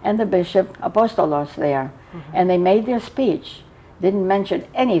archbishop, and the bishop Apostolos there. And they made their speech, didn't mention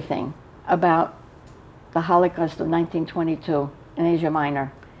anything about the Holocaust of 1922 in Asia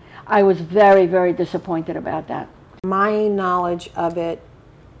Minor. I was very, very disappointed about that. My knowledge of it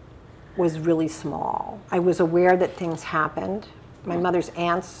was really small. I was aware that things happened. My mother's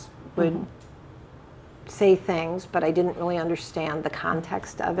aunts would say things, but I didn't really understand the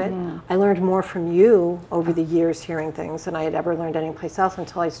context of it. I learned more from you over the years hearing things than I had ever learned anyplace else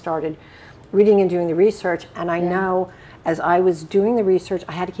until I started reading and doing the research. And I know as I was doing the research,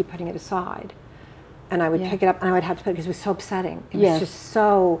 I had to keep putting it aside. And I would pick it up and I would have to put it because it was so upsetting. It was just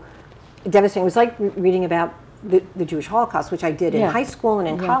so devastating. It was like reading about the Jewish Holocaust, which I did in high school and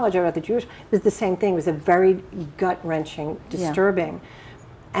in college. I read the Jewish. It was the same thing. It was a very gut-wrenching, disturbing.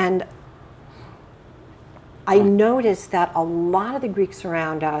 And I noticed that a lot of the Greeks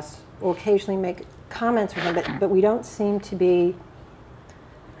around us will occasionally make comments or something, but we don't seem to be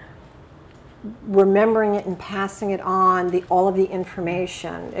remembering it and passing it on, all of the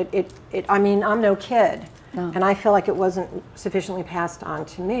information. I mean, I'm no kid, and I feel like it wasn't sufficiently passed on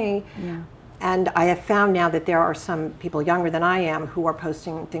to me. And I have found now that there are some people younger than I am who are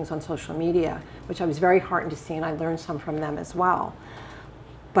posting things on social media, which I was very heartened to see, and I learned some from them as well.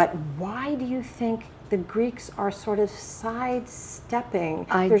 But why do you think the Greeks are sort of sidestepping.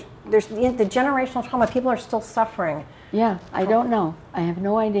 I- There's the generational trauma. People are still suffering. Yeah, I don't know. I have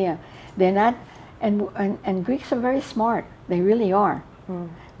no idea. They're not, and Greeks are very smart. They really are.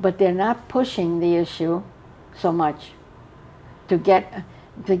 But they're not pushing the issue so much to get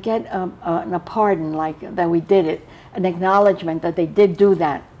a pardon, like that we did it, an acknowledgement that they did do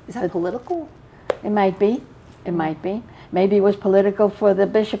that. Is that political? It might be. It might be. Maybe it was political for the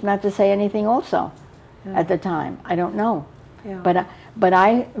bishop not to say anything also at the time. I don't know. Yeah. But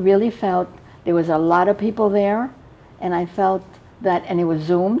I really felt there was a lot of people there, and I felt that, and it was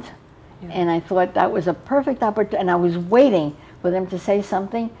Zoomed, and I thought that was a perfect opportunity, and I was waiting for them to say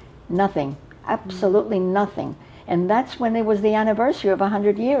something. Nothing. Absolutely nothing. And that's when it was the anniversary of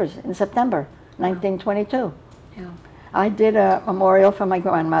 100 years in September 1922. Yeah. I did a memorial for my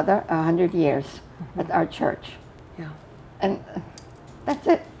grandmother, 100 years at our church. Yeah. And that's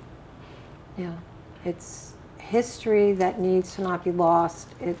it. Yeah. It's history that needs to not be lost.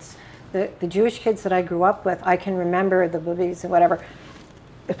 It's the Jewish kids that I grew up with, I can remember the movies and whatever.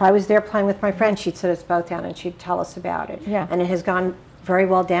 If I was there playing with my friends, she'd sit us both down and she'd tell us about it. Yeah. And it has gone very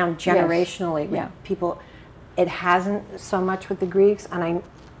well down generationally with Yeah. people. It hasn't so much with the Greeks, and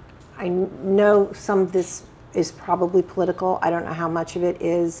I know some of this is probably political. I don't know how much of it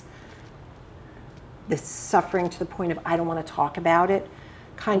is the suffering to the point of I don't want to talk about it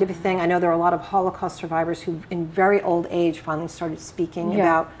kind of a thing. I know there are a lot of Holocaust survivors who in very old age finally started speaking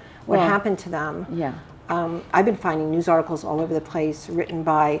about what happened to them. Yeah. I've been finding news articles all over the place written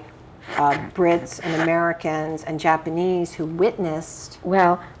by Brits and Americans and Japanese who witnessed.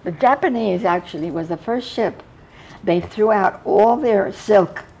 Well, the Japanese actually was the first ship. They threw out all their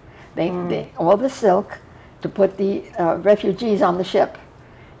silk, all the silk, to put the refugees on the ship.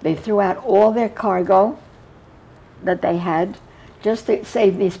 They threw out all their cargo that they had just to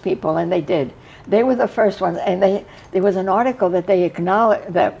save these people, and they did. They were the first ones, and there was an article that they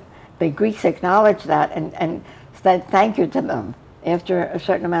acknowledged, that the Greeks acknowledged that and said thank you to them after a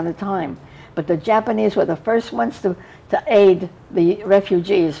certain amount of time. But the Japanese were the first ones to aid the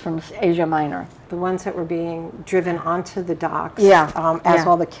refugees from Asia Minor. The ones that were being driven onto the docks Yeah.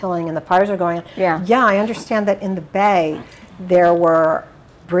 all the killing and the fires are going on. Yeah. Yeah, I understand that in the Bay there were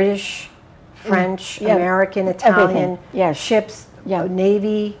British, French, Yeah. American, Italian Everything. Yes. ships, Yeah.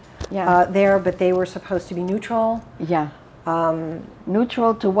 Navy Yeah. there, but they were supposed to be neutral. Yeah.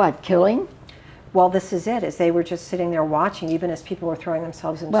 Neutral to what? Killing? Well, this is it, is they were just sitting there watching, even as people were throwing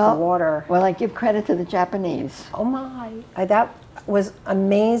themselves into the water. Well, I give credit to the Japanese. Oh my, that was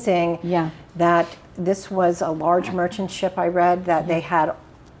amazing. Yeah. That this was a large merchant ship, I read, that they had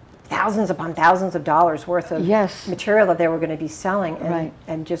thousands upon thousands of dollars worth of material that they were going to be selling,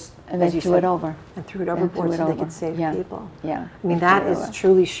 and just, and as they you threw said, it over. and threw it overboard so they could save people. Yeah. I mean, that is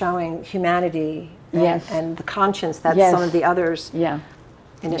truly showing humanity and the conscience that some of the others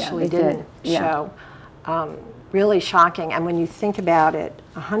initially didn't show. Really shocking. And when you think about it,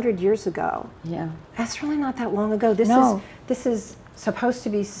 100 years ago, that's really not that long ago. This is supposed to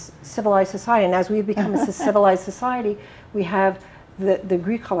be civilized society, and as we've become a civilized society, we have the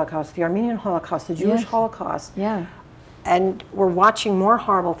Greek Holocaust, the Armenian Holocaust, the Jewish Holocaust, and we're watching more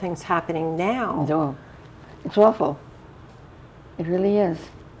horrible things happening now. No, it's awful. It really is.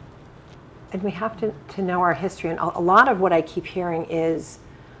 And we have to know our history, and a lot of what I keep hearing is,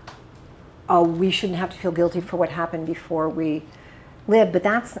 oh, we shouldn't have to feel guilty for what happened before we lived, but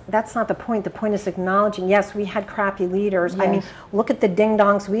that's not the point. The point is acknowledging, yes, we had crappy leaders. I mean, look at the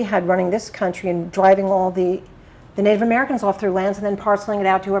ding-dongs we had running this country and driving all the Native Americans off their lands and then parceling it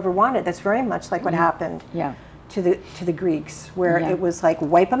out to whoever wanted. That's very much like what happened to the Greeks, where it was like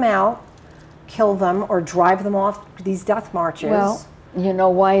wipe them out, kill them, or drive them off these death marches. Well, you know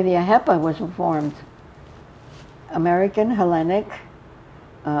why the AHEPA was formed? American Hellenic,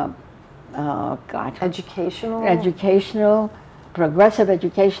 educational, progressive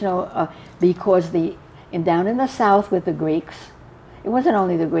educational, because down in the South with the Greeks, it wasn't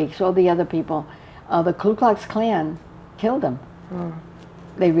only the Greeks, all the other people, the Ku Klux Klan killed them.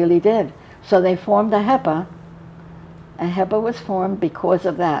 They really did. So they formed AHEPA. AHEPA was formed because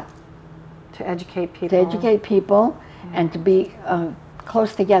of that. To educate people. To educate people and to be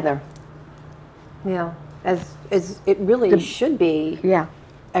close together. Yeah, as it really should be. Yeah.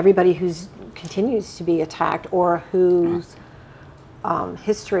 Everybody who's continues to be attacked or whose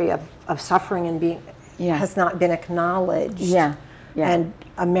history of suffering and being has not been acknowledged. Yeah. And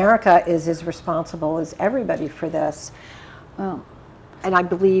America is as responsible as everybody for this. Well, and I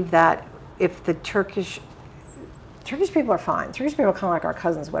believe that if the Turkish people are fine. Turkish people are kind of like our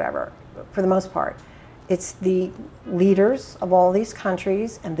cousins, whatever, for the most part. It's the leaders of all these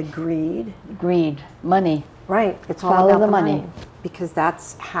countries and the greed. Greed, money. Right. It's all Follow about the the money. money. Because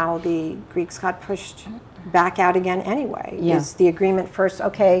that's how the Greeks got pushed back out again anyway. Yeah. Is the agreement first,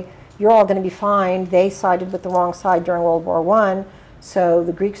 okay, you're all going to be fine. They sided with the wrong side during World War I, so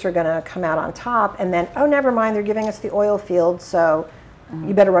the Greeks are going to come out on top. And then, oh, never mind, they're giving us the oil fields, so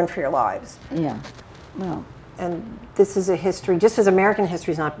you better run for your lives. Yeah. Well. And this is a history, just as American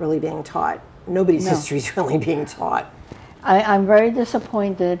history is not really being taught. Nobody's history is really being taught. I'm very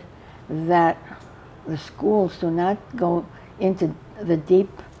disappointed that the schools do not go into the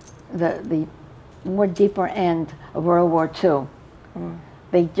the more deeper end of World War II.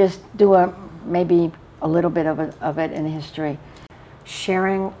 They just do maybe a little bit of it in history.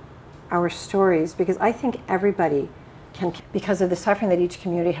 Sharing our stories, because I think everybody can, because of the suffering that each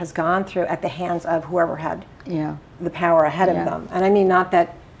community has gone through at the hands of whoever had the power ahead of them. And I mean, not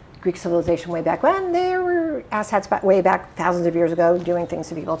that Greek civilization way back when, there were asshats way back thousands of years ago doing things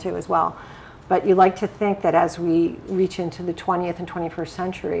to people too as well. But you like to think that as we reach into the 20th and 21st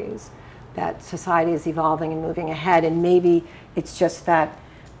centuries, that society is evolving and moving ahead, and maybe it's just that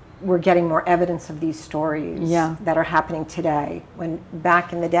we're getting more evidence of these stories that are happening today, when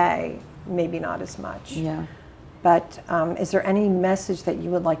back in the day, maybe not as much. Yeah. But is there any message that you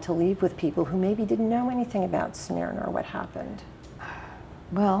would like to leave with people who maybe didn't know anything about Smyrna or what happened?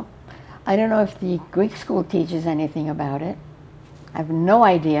 Well, I don't know if the Greek school teaches anything about it. I have no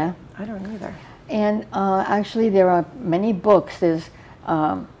idea. I don't either. And actually, there are many books. There's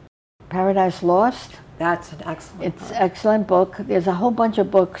Paradise Lost. That's an excellent It's book. excellent book. There's a whole bunch of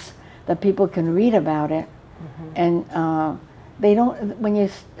books that people can read about it. And they don't, when you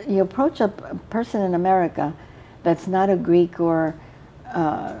approach a person in America that's not a Greek or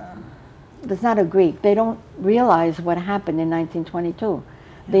that's not a Greek, they don't realize what happened in 1922.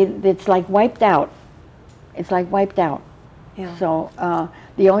 It's like wiped out. It's like wiped out. Yeah. So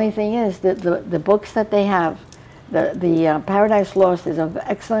the only thing is that the books that they have, the Paradise Lost is an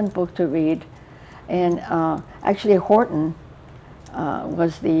excellent book to read, and actually Horton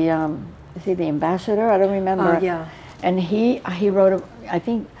was the is he the ambassador? I don't remember. Yeah. And he wrote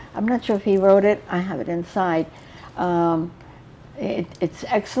I'm not sure if he wrote it. I have it inside. It's an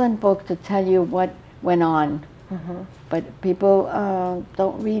excellent book to tell you what went on. But people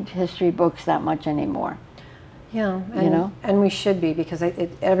don't read history books that much anymore. Yeah, and, and we should be, because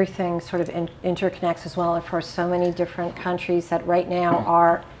everything sort of interconnects as well for so many different countries that right now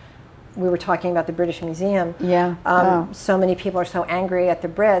are, we were talking about the British Museum. Yeah. So many people are so angry at the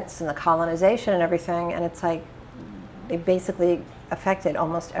Brits and the colonization and everything, and it's like they basically affected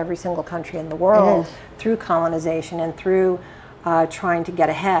almost every single country in the world through colonization and through trying to get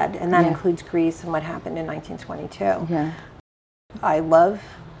ahead, and that includes Greece and what happened in 1922. Yeah. I love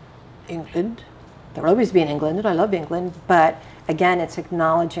England. There will always be in England, and I love England, but again, it's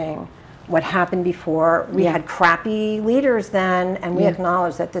acknowledging what happened before. We had crappy leaders then, and we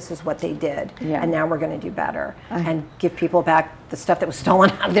acknowledge that this is what they did, and now we're going to do better and give people back the stuff that was stolen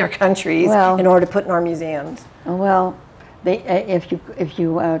out of their countries in order to put in our museums. Well, if the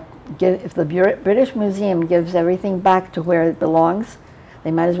British Museum gives everything back to where it belongs,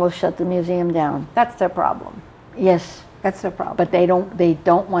 they might as well shut the museum down. That's their problem. Yes. That's their problem. But they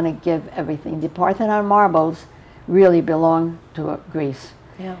don't want to give everything. The Parthenon marbles really belong to Greece.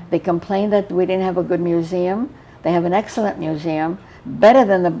 Yeah. They complain that we didn't have a good museum. They have an excellent museum, better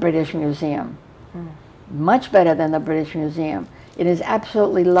than the British Museum. Much better than the British Museum. It is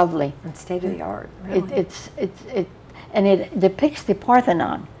absolutely lovely. And state of the art. Really. It depicts the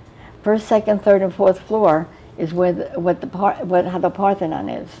Parthenon. First, second, third, and fourth floor is how the Parthenon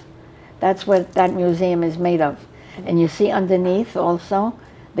is. That's what that museum is made of. And you see underneath also,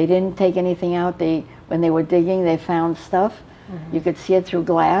 they didn't take anything out. When they were digging, they found stuff. You could see it through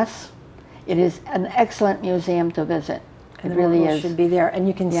glass. It is an excellent museum to visit. And it the really marbles is. should be there, and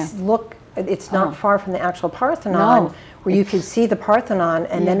you can look. It's not far from the actual Parthenon, where you could see the Parthenon,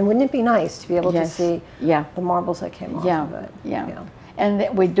 and then wouldn't it be nice to be able to see the marbles that came off of it? Yeah.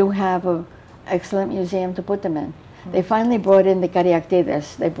 And we do have an excellent museum to put them in. They finally brought in the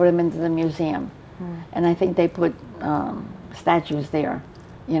Caryatides. They put them into the museum. And I think they put statues there,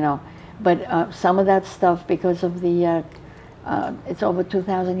 But some of that stuff, because of the, it's over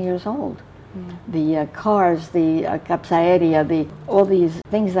 2,000 years old. The cars, the capsaeria, all these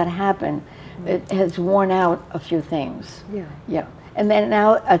things that happen, it has worn out a few things. Yeah. And then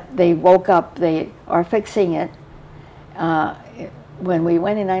now they woke up, they are fixing it. When we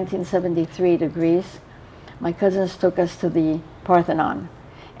went in 1973 to Greece, my cousins took us to the Parthenon,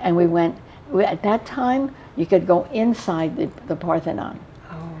 and we went. At that time, you could go inside the Parthenon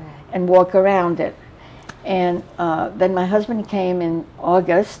and walk around it. And then my husband came in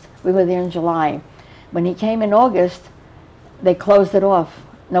August. We were there in July. When he came in August, they closed it off.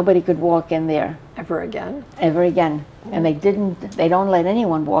 Nobody could walk in there Ever again? ever again. And they don't let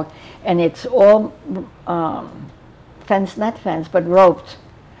anyone walk. And it's all not fence, but roped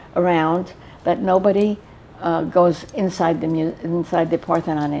around, that nobody goes inside the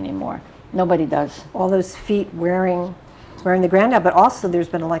Parthenon anymore. Nobody does. All those feet wearing the ground out, but also there's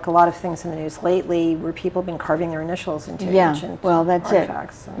been like a lot of things in the news lately where people have been carving their initials into ancient well, that's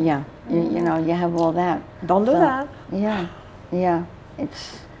artifacts. it. Yeah, you know, you have all that. Don't do that. Yeah,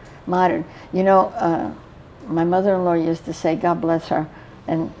 it's modern. You know, my mother-in-law used to say, God bless her,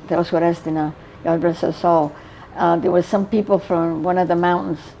 and Teoscurestina, God bless her soul. There was some people from one of the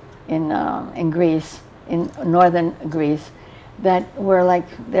mountains in Greece, in northern Greece, that were like,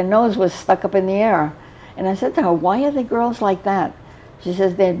 their nose was stuck up in the air. And I said to her, why are the girls like that? She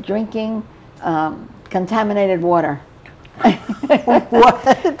says, they're drinking contaminated water.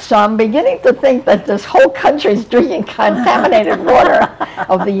 What? So I'm beginning to think that this whole country is drinking contaminated water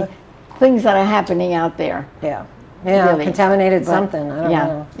of the things that are happening out there. Yeah, Really. contaminated something. I don't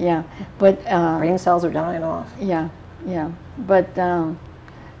know. Yeah, but Brain cells are dying off. yeah, but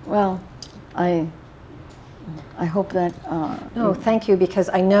well, I hope that. No, thank you, because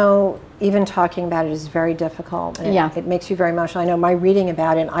I know even talking about it is very difficult. And it makes you very emotional. I know my reading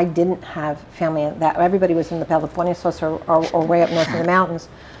about it, I didn't have family that. Everybody was in the Peloponnesos or way up north in the mountains.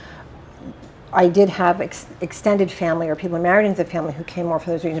 I did have extended family or people married into the family who came more for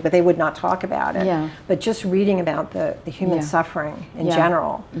those reasons, but they would not talk about it. Yeah. But just reading about the human suffering in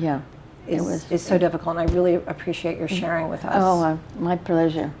general is so difficult, and I really appreciate your sharing with us. Oh, my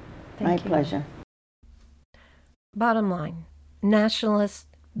pleasure. Thank you. Pleasure. Bottom line, nationalists,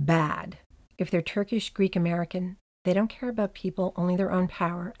 bad. If they're Turkish, Greek, American, they don't care about people, only their own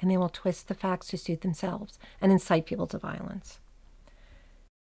power, and they will twist the facts to suit themselves and incite people to violence.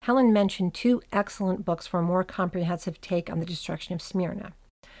 Helen mentioned 2 excellent books for a more comprehensive take on the destruction of Smyrna.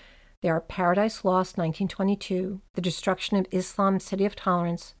 They are Paradise Lost, 1922, The Destruction of Islam, City of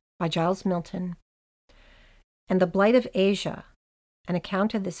Tolerance, by Giles Milton, and The Blight of Asia, an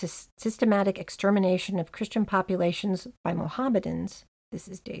account of the systematic extermination of Christian populations by Mohammedans, this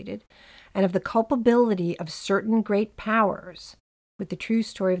is dated, and of the culpability of certain great powers, with the true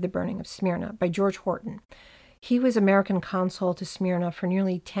story of the burning of Smyrna, by George Horton. He was American consul to Smyrna for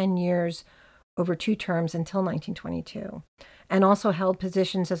nearly 10 years, over 2 terms until 1922, and also held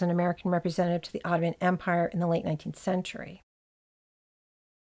positions as an American representative to the Ottoman Empire in the late 19th century.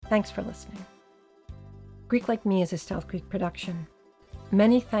 Thanks for listening. Greek Like Me is a Stealth Creek production.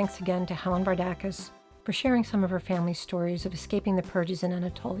 Many thanks again to Helen Vardakis for sharing some of her family's stories of escaping the purges in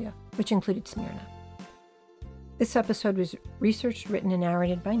Anatolia, which included Smyrna. This episode was researched, written, and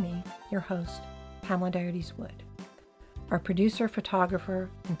narrated by me, your host, Pamela Diodes Wood. Our producer, photographer,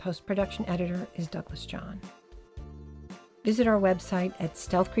 and post-production editor is Douglas John. Visit our website at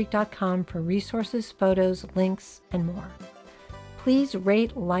stealthcreek.com for resources, photos, links, and more. Please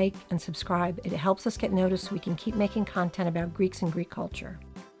rate, like, and subscribe. It helps us get noticed so we can keep making content about Greeks and Greek culture.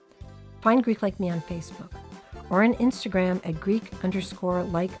 Find Greek Like Me on Facebook or on Instagram at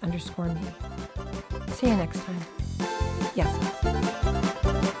Greek_like_me. See you next time. Yes.